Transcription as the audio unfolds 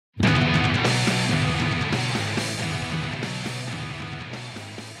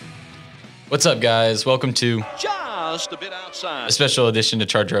What's up, guys? Welcome to Just a bit outside. a special edition to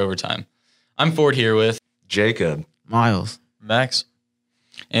Charger Overtime. I'm Ford here with Jacob. Miles. Max.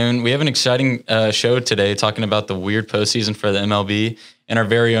 and we have an exciting show today talking about the weird postseason for the MLB and our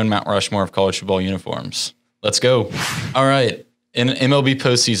very own Mount Rushmore of college football uniforms. Let's go. All right. In MLB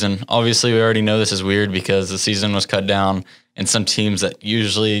postseason, obviously we already know this is weird because the season was cut down and some teams that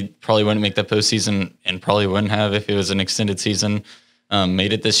usually probably wouldn't make the postseason and probably wouldn't have if it was an extended season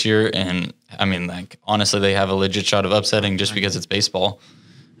made it this year. And I mean, like, honestly, they have a legit shot of upsetting just because it's baseball.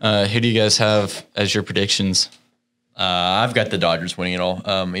 Who do you guys have as your predictions? I've got the Dodgers winning it all.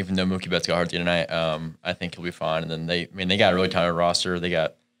 Even though Mookie Betts got hurt the other night, I think he'll be fine. And then they got a really talented roster. They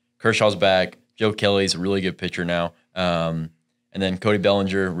got Kershaw's back. Joe Kelly's a really good pitcher now. And then Cody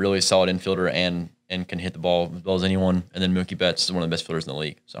Bellinger, really solid infielder and can hit the ball as well as anyone. And then Mookie Betts is one of the best fielders in the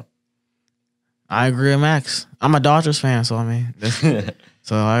league. So I agree with Max. I'm a Dodgers fan, so I mean,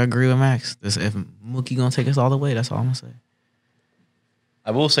 so I agree with Max. If Mookie gonna take us all the way, that's all I'm gonna say.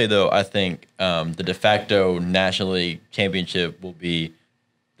 I will say though, I think the de facto National League championship will be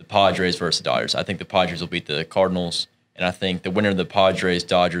the Padres versus the Dodgers. I think the Padres will beat the Cardinals, and I think the winner of the Padres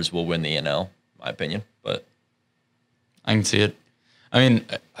Dodgers will win the NL. In my opinion, but I can see it.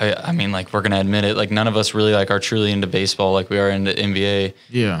 I mean, like, we're gonna admit it. Like, none of us really are truly into baseball like we are into NBA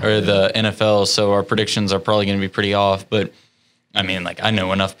or the NFL. So our predictions are probably gonna be pretty off. But I mean, like, I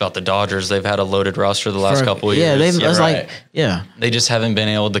know enough about the Dodgers. They've had a loaded roster the last couple of years. They just haven't been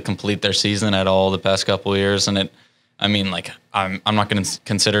able to complete their season at all the past couple of years. And I'm not gonna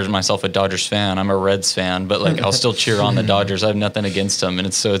consider myself a Dodgers fan. I'm a Reds fan, but like, I'll still cheer on the Dodgers. I have nothing against them, and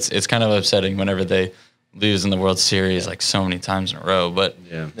it's kind of upsetting whenever they lose in the World Series like so many times in a row. But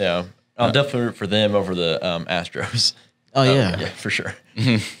yeah, I'll definitely root for them over the Astros. Oh yeah, yeah, for sure.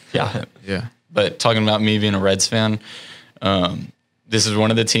 yeah. But talking about me being a Reds fan, this is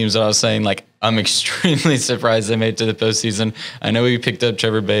one of the teams that I was saying, like, I'm extremely surprised they made it to the postseason. I know we picked up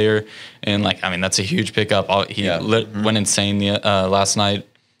Trevor Bayer, and like, I mean, that's a huge pickup. He went insane last night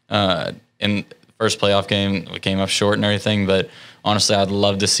in first playoff game. We came up short and everything, but honestly, I'd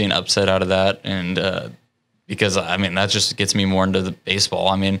love to see an upset out of that. And because, I mean, that just gets me more into the baseball.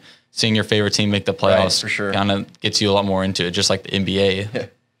 I mean, seeing your favorite team make the playoffs for sure kind of gets you a lot more into it, just like the NBA. Yeah.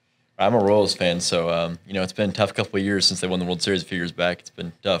 I'm a Royals fan, so it's been a tough couple of years since they won the World Series a few years back. It's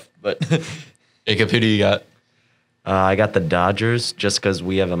been tough, but Jacob, who do you got? I got the Dodgers just because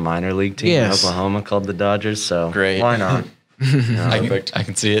we have a minor league team in Oklahoma called the Dodgers. So great. Why not? I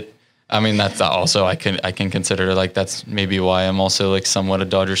can see it. I mean, that's also I can consider, like, that's maybe why I'm also like somewhat a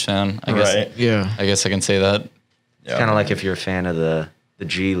Dodgers fan. I guess. Right. yeah. I guess I can say that. It's kind of like if you're a fan of the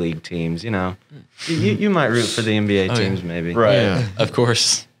G League teams, you might root for the NBA teams, maybe. Right. Yeah. Of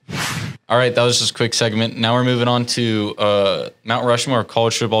course. All right, that was just a quick segment. Now we're moving on to Mount Rushmore of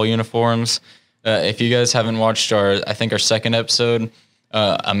college football uniforms. If you guys haven't watched our second episode,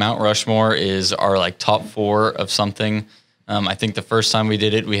 a Mount Rushmore is our like top 4 of something. I think the first time we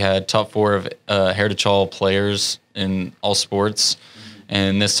did it, we had top 4 of Heritage Hall players in all sports,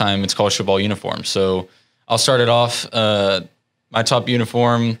 and this time it's college football uniforms. So I'll start it off. My top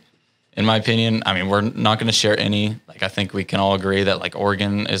uniform, in my opinion, I mean, we're not going to share any. Like, I think we can all agree that like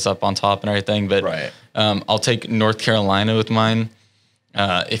Oregon is up on top and everything. But I'll take North Carolina with mine.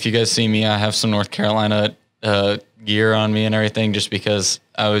 If you guys see me, I have some North Carolina gear on me and everything, just because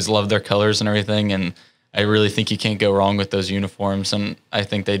I always love their colors and everything. And I really think you can't go wrong with those uniforms. And I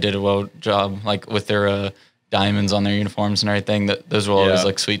think they did a well job, like with their diamonds on their uniforms and everything. Those will always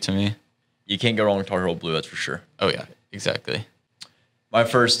look sweet to me. You can't go wrong with Tar Heel blue, that's for sure. Oh yeah, exactly. My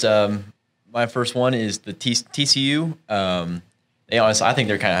first one is the TCU. They honestly, I think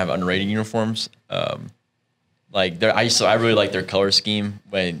they're kind of have underrated uniforms. I really like their color scheme.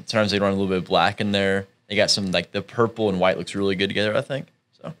 When sometimes they run a little bit of black in there. They got some, like, the purple and white looks really good together, I think.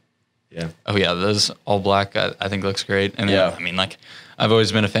 So yeah. Oh yeah, those all black I think looks great. And I mean, like, I've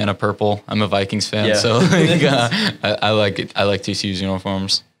always been a fan of purple. I'm a Vikings fan, so like, I like it. I like TCU's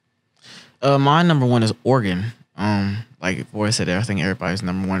uniforms. My number 1 is Oregon. Like Boy said, I think everybody's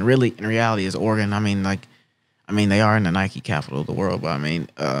number 1. Really, in reality, is Oregon. I mean, they are in the Nike capital of the world, but I mean,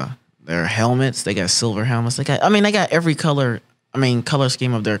 their helmets, they got silver helmets. They got every color. I mean, color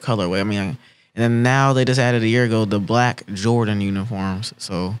scheme of their colorway. I mean, and then now they just added a year ago the black Jordan uniforms.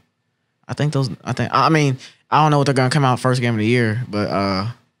 So I think I don't know what they're gonna come out first game of the year, but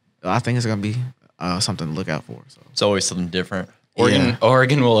I think it's gonna be something to look out for. So it's always something different.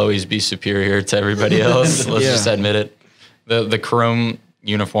 Oregon will always be superior to everybody else. Let's just admit it. The chrome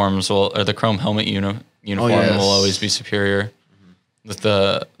uniforms or the chrome helmet uniform will always be superior with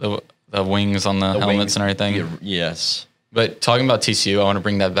the wings on the helmets and everything. Yes. But talking about TCU, I want to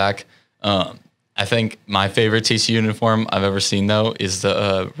bring that back. I think my favorite TCU uniform I've ever seen though is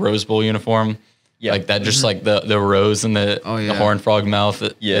the Rose Bowl uniform. Yeah. Like that, just like the rose and the horned frog mouth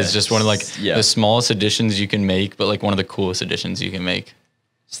is just one of like the smallest additions you can make, but like one of the coolest additions you can make.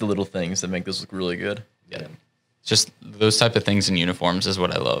 It's the little things that make this look really good. Yeah. Just those type of things in uniforms is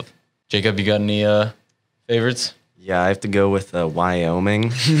what I love. Jacob, you got any favorites? Yeah, I have to go with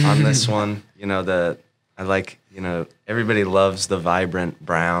Wyoming on this one. Everybody loves the vibrant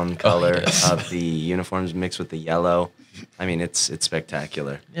brown color of the uniforms mixed with the yellow. I mean, it's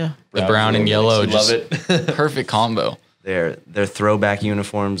spectacular. Yeah. The brown and yellow, love just it. perfect combo. Their throwback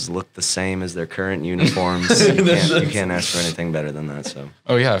uniforms look the same as their current uniforms. You can't ask for anything better than that. So.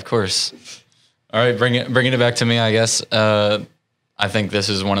 Oh yeah, of course. All right, bringing it back to me, I guess. I think this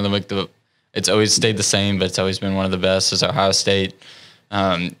is one of the. It's always stayed the same, but it's always been one of the best. Is Ohio State.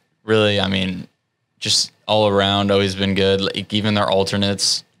 Really, I mean, just all around, always been good. Like even their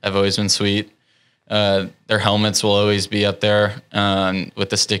alternates have always been sweet. Their helmets will always be up there with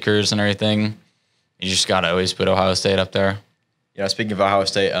the stickers and everything. You just gotta always put Ohio State up there. Yeah, speaking of Ohio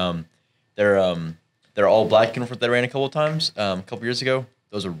State, their all black uniforms they ran a couple of times a couple years ago.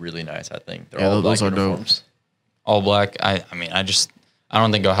 Those are really nice. I think they're all black uniforms. All black. I mean, I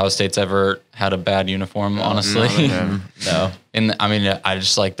don't think Ohio State's ever had a bad uniform, honestly. No. And I mean, I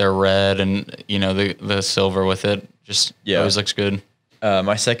just like their red and the silver with it. Just always looks good.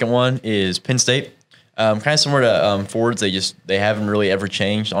 My second one is Penn State. Kind of similar to Ford's. They haven't really ever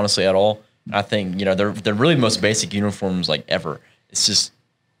changed, honestly, at all. I think they're really the most basic uniforms like ever. It's just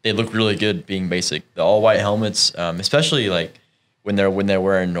they look really good being basic. The all white helmets, especially like when they're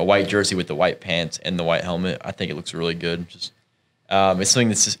wearing a white jersey with the white pants and the white helmet. I think it looks really good. Just it's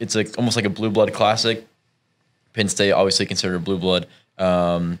something it's like almost like a blue blood classic. Penn State obviously considered a blue blood,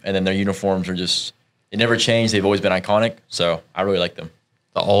 and then their uniforms are just they never change. They've always been iconic. So I really like them.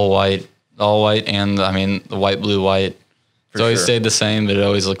 The all white, and I mean the white, blue, white. It's always stayed the same, but it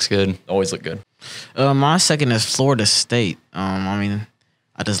always looks good. Always look good. My second is Florida State. I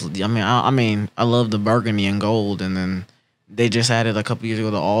love the burgundy and gold, and then they just added a couple years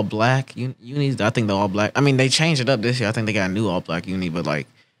ago the all black unis. I think the all black. I mean, they changed it up this year. I think they got a new all black uni, but like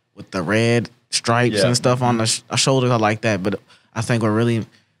with the red stripes and stuff on the shoulders, I like that. But I think what really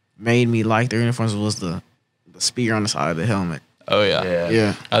made me like their uniforms was the spear on the side of the helmet. Oh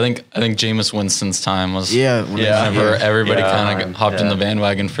yeah. I think Jameis Winston's time was whenever everybody kind of hopped in the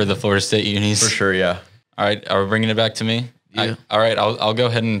bandwagon for the Florida State unis. For sure, yeah. All right, are we bringing it back to me? Yeah. All right, I'll go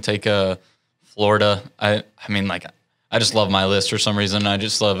ahead and take Florida. I mean, like I just love my list for some reason. I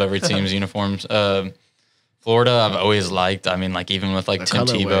just love every team's uniforms. Florida, I've always liked. I mean, like even with like Tim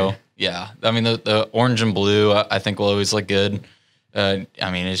Tebow. Yeah, I mean the orange and blue, I think will always look good. I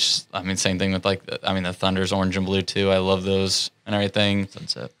mean, same thing with like, the Thunder's orange and blue too. I love those and everything.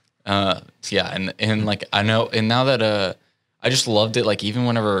 Sunset. And like I know, and now that I just loved it. Like even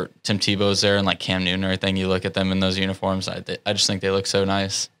whenever Tim Tebow's there and like Cam Newton and everything, you look at them in those uniforms. I just think they look so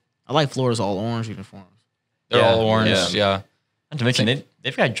nice. I like Florida's all orange uniforms. They're all orange. Yeah. Not to mention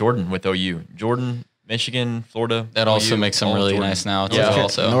they've got Jordan with OU. Jordan, Michigan, Florida. That also makes them really nice now too.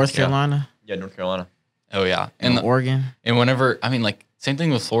 Also North Carolina. Yeah, North Carolina. Oh yeah, and Oregon. And whenever like same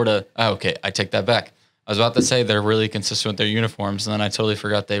thing with Florida. Oh, okay, I take that back. I was about to say they're really consistent with their uniforms, and then I totally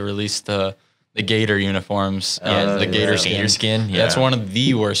forgot they released the Gator uniforms. The Gator skin. Yeah. That's one of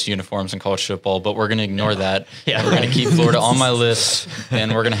the worst uniforms in college football, but we're gonna ignore that. We're gonna keep Florida on my list,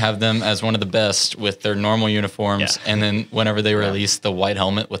 and we're gonna have them as one of the best with their normal uniforms. Yeah. And then whenever they release the white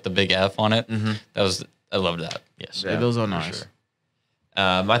helmet with the big F on it, I loved that. Yes, those are nice.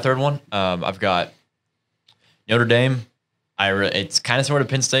 Sure. My third one, I've got Notre Dame. It's kind of similar to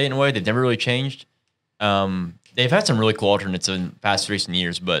Penn State in a way. They've never really changed. They've had some really cool alternates in past recent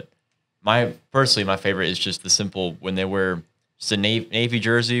years, but personally my favorite is just the simple when they wear just a navy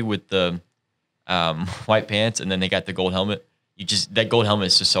jersey with the white pants, and then they got the gold helmet. That gold helmet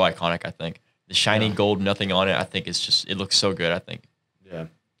is just so iconic. I think the shiny gold, nothing on it. I think it looks so good. I think. Yeah.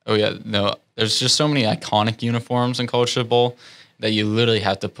 Oh yeah. No, there's just so many iconic uniforms in college football that you literally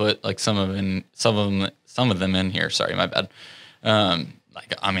have to put like some of them in here. Sorry, my bad.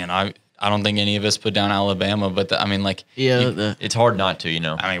 I don't think any of us put down Alabama, but it's hard not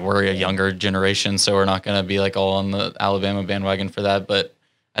to, I mean, we're a younger generation, so we're not going to be like all on the Alabama bandwagon for that. But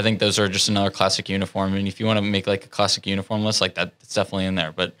I think those are just another classic uniform. And if you want to make like a classic uniform list like that, it's definitely in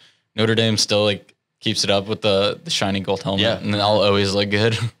there. But Notre Dame still like keeps it up with the shiny gold helmet, and they'll always look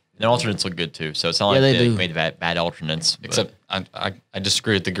good. Their alternates look good too, so it's not like they made bad alternates. Except I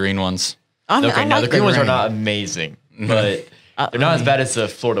disagree with the green ones. The green ones are not amazing, but They're not as bad as the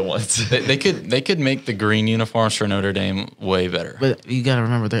Florida ones. They could make the green uniforms for Notre Dame way better. But you got to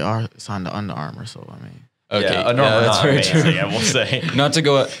remember they are signed to Under Armour, so I mean. Okay, yeah, Under Armour, that's very true. I will say. Not to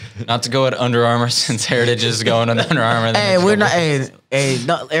go at Under Armour since Heritage is going on Under Armour. Hey, we're not. Hey,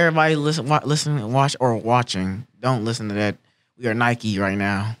 no, everybody listen, watching. Don't listen to that. We are Nike right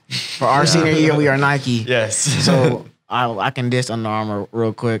now. For our senior year, we are Nike. Yes. So I can diss Under Armour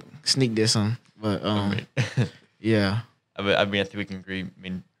real quick, sneak diss them, but yeah. I mean, I think we can agree. I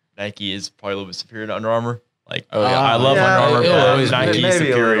mean, Nike is probably a little bit superior to Under Armour. Like, Oh, yeah. I love Under Armour, but Nike is maybe a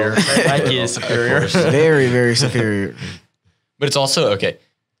superior. little. Nike is superior. Very, very superior. But it's also okay.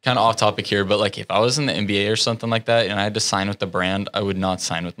 Kind of off topic here, but like if I was in the NBA or something like that, and I had to sign with the brand, I would not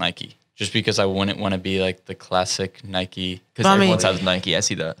sign with Nike just because I wouldn't want to be like the classic Nike. Because I mean- everyone has Nike. I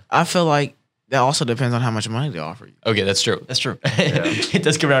see that. I feel like that also depends on how much money they offer you. Okay, that's true. That's true. It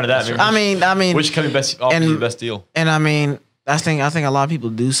does come down to that. I mean, which company offers and- you the best deal? and I mean, I think a lot of people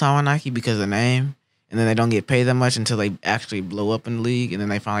do sign with Nike because of the name, and then they don't get paid that much until they actually blow up in the league, and then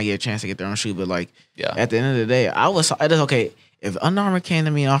they finally get a chance to get their own shoe. But like, Yeah. at the end of the day, it is okay. If Under Armour came to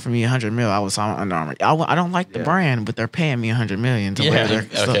me and offered me $100 million, I would sign with Under Armour. I don't like the brand, but they're paying me $100 million to wear their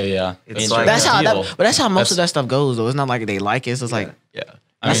stuff. Okay, yeah. It's like- That's how deal. but that's how most of that stuff goes though. It's not like they like it. It's just like Yeah.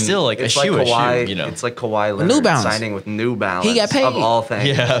 I mean, Still like It's a like shoe, Kawhi. you know. It's like Kawhi Leonard New Balance. signing with New Balance. He got paid. Of all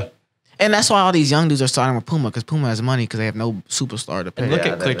things. yeah. and that's why all these young dudes are signing with Puma because Puma has money because they have no superstar to pay. And look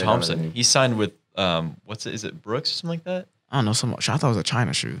Yeah, at Klay they don't Thompson. even- He signed with what's it? Is it Brooks or something like that? I don't know so much. I thought it was a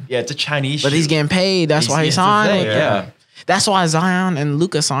China shoe. Yeah, it's a Chinese. But he's shoe. getting paid. That's why he He's the signed. thing, with yeah. them. That's why Zion and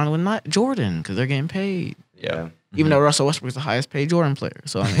Luka signed with not Jordan because they're getting paid. Yeah. Even though Russell Westbrook's the highest paid Jordan player.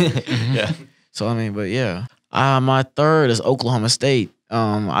 So I mean, Yeah. but yeah. My third is Oklahoma State.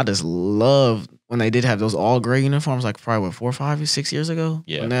 I just love when they did have those all gray uniforms, like probably 4, 5, 6 years ago.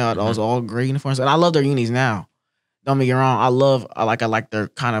 Yeah. When they had those all gray uniforms, and I love their unis now. Don't get me wrong. I like their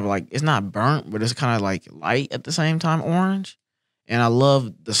kind of like it's not burnt, but it's kind of like light at the same time, orange. And I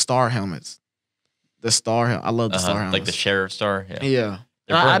love the star helmets. I love the star helmets. Like the sheriff star. Yeah. Yeah.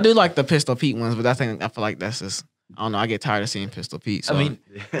 They're I burnt. do like the Pistol Pete ones, but I feel like that's just I don't know. I get tired of seeing Pistol Pete. So. I mean,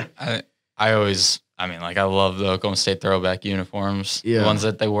 I love the Oklahoma State throwback uniforms. Yeah. The ones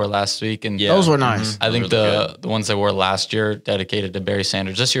that they wore last week. And Yeah. those were nice. I think Those are the ones they wore last year dedicated to Barry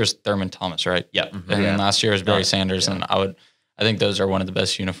Sanders. This year's Thurman Thomas, right? Yeah. And then last year was Barry Sanders. Yeah. And I think those are one of the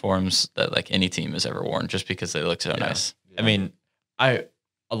best uniforms that like any team has ever worn just because they look so nice. I mean,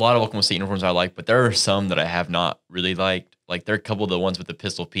 a lot of Oklahoma State uniforms I like, but there are some that I have not really liked. Like there are a couple of the ones with the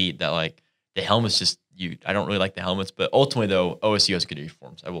Pistol Pete that like the helmets just I don't really like the helmets, but ultimately though OSU has good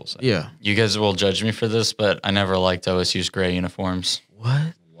uniforms. I will say. Yeah. You guys will judge me for this, but I never liked OSU's gray uniforms.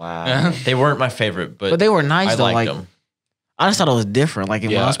 What? Wow. They weren't my favorite, but But they were nice I though. liked Like them. I just thought it was different. Like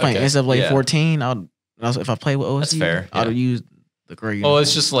when I Yeah, was playing okay. NCAA Yeah. 14, if I played with OSU, That's fair, I'd have yeah. used the gray. Well,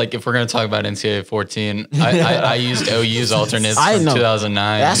 it's just like if we're gonna talk about NCAA 14, I used OU's alternates I from know.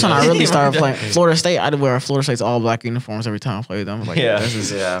 2009. That's when I really started playing Florida State. I'd wear Florida State's all black uniforms every time I played them. I was like, Yeah. this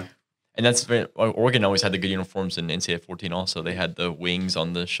is Yeah. And that's Oregon always had the good uniforms in NCAA 14 also. They had the wings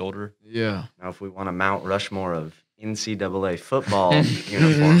on the shoulder. yeah. Now, if we want a Mount Rushmore of NCAA football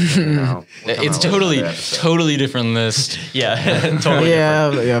uniforms, we'll come It's out with totally another episode. totally different list. Yeah, totally.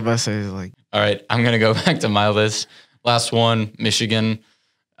 Yeah, but I say it's like All right, I'm gonna go back to my list. Last one, Michigan.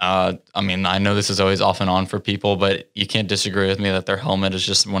 I mean, I know this is always off and on for people, but you can't disagree with me that their helmet is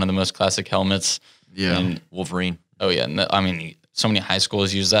just one of the most classic helmets. yeah. And Wolverine. oh yeah, I mean, so many high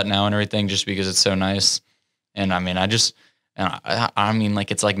schools use that now and everything just because it's so nice. And I mean, I mean,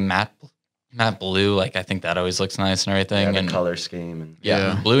 like it's like matte blue. Like I think that always looks nice and everything. Yeah, the and color scheme. And yeah,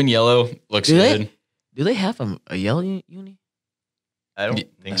 Yeah. blue and yellow looks Do they- good. Do they have a yellow uni? I don't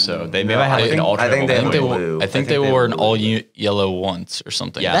think so. They No, maybe have I like an think- alternate. I think they I have think they, blue. I think they wore an all yellow once or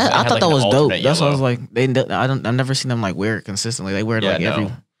something. Yeah. I had thought like that an was dope. alternate That's what I was yellow. like. I've never seen them like wear it consistently. They wear it Yeah, like every.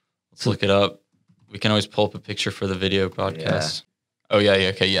 no. Let's look it up. We can always pull up a picture for the video podcast. Oh yeah,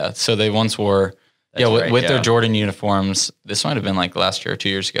 okay, yeah. So they once wore, That's right, with their yeah. Jordan uniforms. This might have been like last year or 2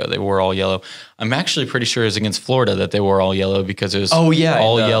 years ago. They wore all yellow. I'm actually pretty sure it was against Florida that they wore all yellow because it was Oh, yeah,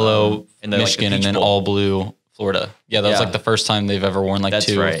 all in the, yellow in the, like, the Michigan and Peach then Bowl. all blue Florida. Yeah, that was Yeah. like the first time they've ever worn like That's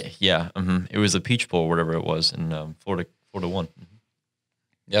two. right. Yeah. It was the Peach Bowl, whatever it was, and Florida won.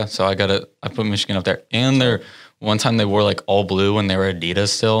 Yeah, so I put Michigan up there. And their one time they wore like all blue when they were Adidas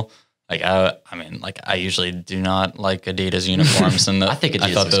still. Like I mean, like I usually do not like Adidas uniforms, and I think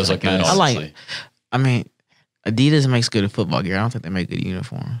Adidas thought looks those look kinda good, nice. I like. honestly. I mean, Adidas makes good football gear. I don't think they make good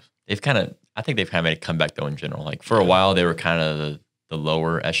uniforms. I think they've kind of made a comeback though in general. Like for a while, they were kind of the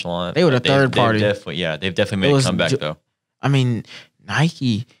lower echelon. They were the Like, third party. They've definitely It made a was comeback though. I mean,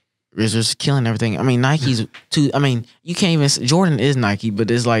 Nike is just killing everything. I mean, Nike's too. I mean, you can't even. Jordan is Nike,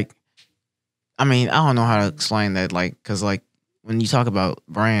 but it's like, I mean, I don't know how to explain that. Like, because like when you talk about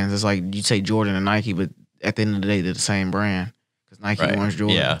brands, it's like you say Jordan and Nike, but at the end of the day, they're the same brand because Nike owns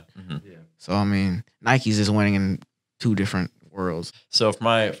Jordan. Yeah. So I mean, Nike's just winning in two different worlds. So for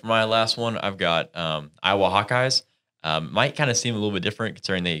my last one, I've got Iowa Hawkeyes. Might kind of seem a little bit different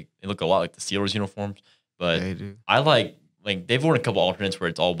considering they look a lot like the Steelers uniforms, but They do. I like they've worn a couple alternates where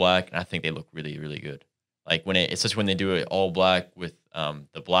it's all black, and I think they look really, really good. Like especially when they do it all black with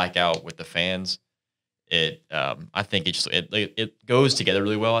the blackout with the fans, I think it goes together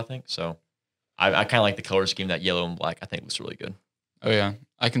really well. I think so. I kind of like the color scheme, that yellow and black. I think looks really good. Oh yeah,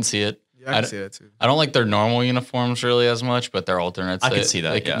 I can see it. Yeah, I can see that too. I don't like their normal uniforms really as much, but their alternates. I can see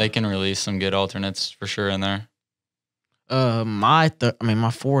that. They can release some good alternates for sure in there. My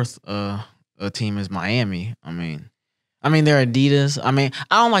fourth team is Miami. I mean they're Adidas. I mean,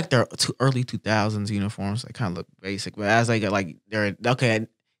 I don't like their early 2000s uniforms. They kind of look basic, but as they get like they're okay.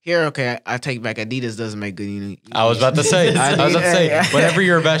 I take back Adidas doesn't make good uniforms. I was about to say, whenever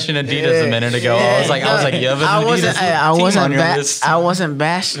you were bashing Adidas a minute ago, I was like, you have an Adidas team on your list. I wasn't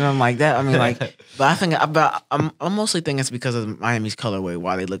bashing them like that. I mean, like, but I think I mostly think it's because of Miami's colorway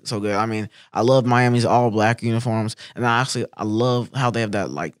why they look so good. I mean, I love Miami's all black uniforms, and I love how they have that,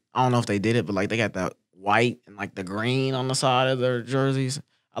 like, I don't know if they did it, but like they got that white and like the green on the side of their jerseys.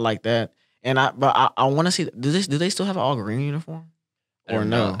 I like that, and I want to see, do they still have an all green uniform? Or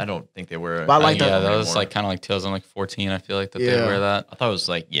no? I don't think they were. But I like that. Yeah, that was like kind of like 2014. I feel like that they wear that. I thought it was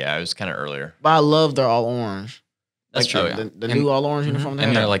like, it was kind of earlier. But I love their all orange. That's true. The new all orange uniform.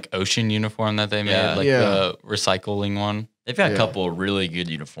 And their like ocean uniform that they made, the recycling one. They've got a couple of really good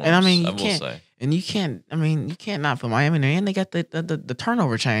uniforms. And I mean, you can't not put Miami in there. And they got the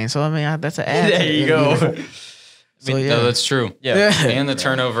turnover chain. So I mean, that's an ad. There you go. So, no, that's true. Yeah. And the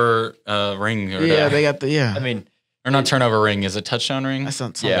turnover ring. They got the I mean. Or not turnover ring, is it touchdown ring? That's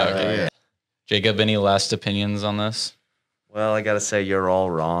something. Yeah. Jacob, any last opinions on this? Well, I gotta say you're all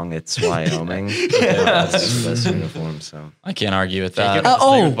wrong. It's Wyoming. That's the best uniform. So I can't argue with that.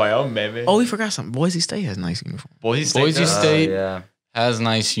 Wyoming, baby. Oh, we forgot something. Boise State has nice uniforms. Boise State has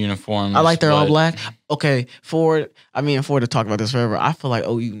nice uniforms. I like their all black. Okay, Ford to talk about this forever. I feel like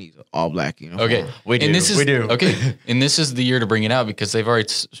OU needs an all black uniform. Okay, we do. Okay, and this is the year to bring it out because they've already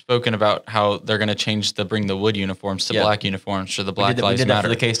spoken about how they're going to bring the wood uniforms to black uniforms for the Black Lives Matter. We did that for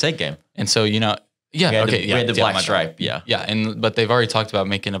the K-State game. And so, we had the black stripe. But they've already talked about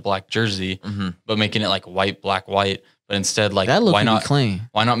making a black jersey, but making it like white, black, white. But instead, like, that why not clean?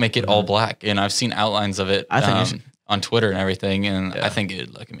 Why not make it all black? And I've seen outlines of it. I think on Twitter and everything, and I think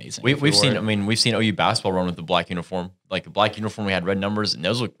it'd look amazing. We've seen OU basketball run with the black uniform. Like the black uniform, we had red numbers, and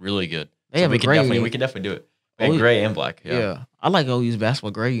those look really good. We can definitely do it. And gray and black. Yeah. I like OU's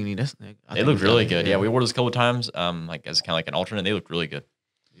basketball gray uni. They look really good. Yeah, we wore those a couple of times. Like as kind of like an alternate, they look really good.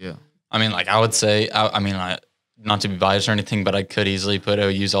 Yeah. I mean, like I would say, not to be biased or anything, but I could easily put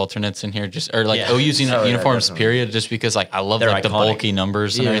OU's alternates in here, OU's uniforms. Period, just because like I love the bulky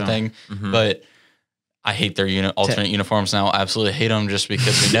numbers and everything, but. I hate their alternate uniforms now. Absolutely hate them just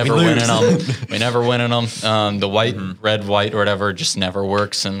because we never win in them. We never win in them. The white, red, white, or whatever just never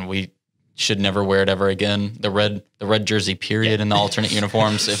works, and we should never wear it ever again. The red jersey, period, in the alternate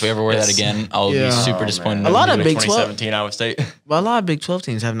uniforms. If we ever wear that again, I'll be super disappointed. A lot of Big 2017 Iowa State. Well, a lot of Big 12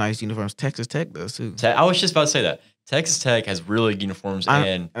 teams have nice uniforms. Texas Tech does too. I was just about to say that. Texas Tech has really good uniforms,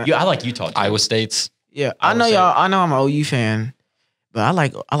 I like Utah too. Iowa State's. Yeah, I know y'all. I know I'm an OU fan. But I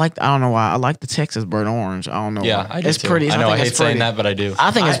don't know why. I like the Texas burnt orange. I don't know. Yeah, why. I do It's too. pretty. I know I hate saying that, but I do.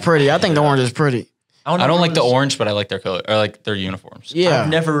 I think it's pretty. I think the orange is pretty. I don't like the orange, but I like their color or like their uniforms. Yeah, I've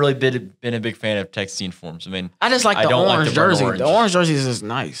never really been a big fan of Texas uniforms. I mean, I just like the orange jersey. The orange jersey is just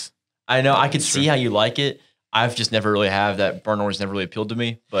nice. I know. I could see how you like it. I've just never really have that burnt orange. Never really appealed to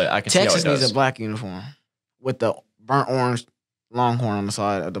me, but I can see how it does. Texas needs a black uniform with the burnt orange Longhorn on the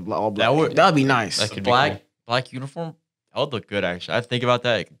side of the all black. That would be nice. That could black uniform. That would look good. Actually, I think about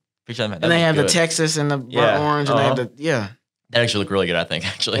that. And they have the Texas and the burnt orange, and they have that actually look really good. I think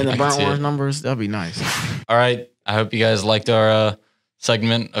actually, and the burnt orange numbers. That'd be nice. All right, I hope you guys liked our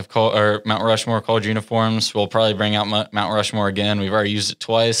segment of Mount Rushmore college uniforms. We'll probably bring out Mount Rushmore again. We've already used it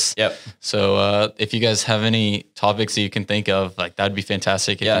twice. Yep. So if you guys have any topics that you can think of, like that'd be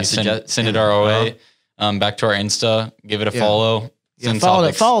fantastic. If you send it our way. Back to our Insta, give it a follow. Yeah, follow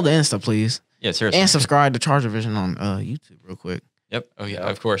the Insta, please. Yeah, seriously. And subscribe to Charger Vision on YouTube real quick. Yep. Oh, yeah,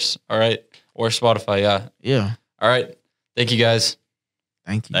 of course. All right. Or Spotify, yeah. Yeah. All right. Thank you, guys.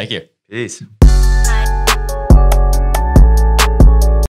 Thank you. Thank you. Peace.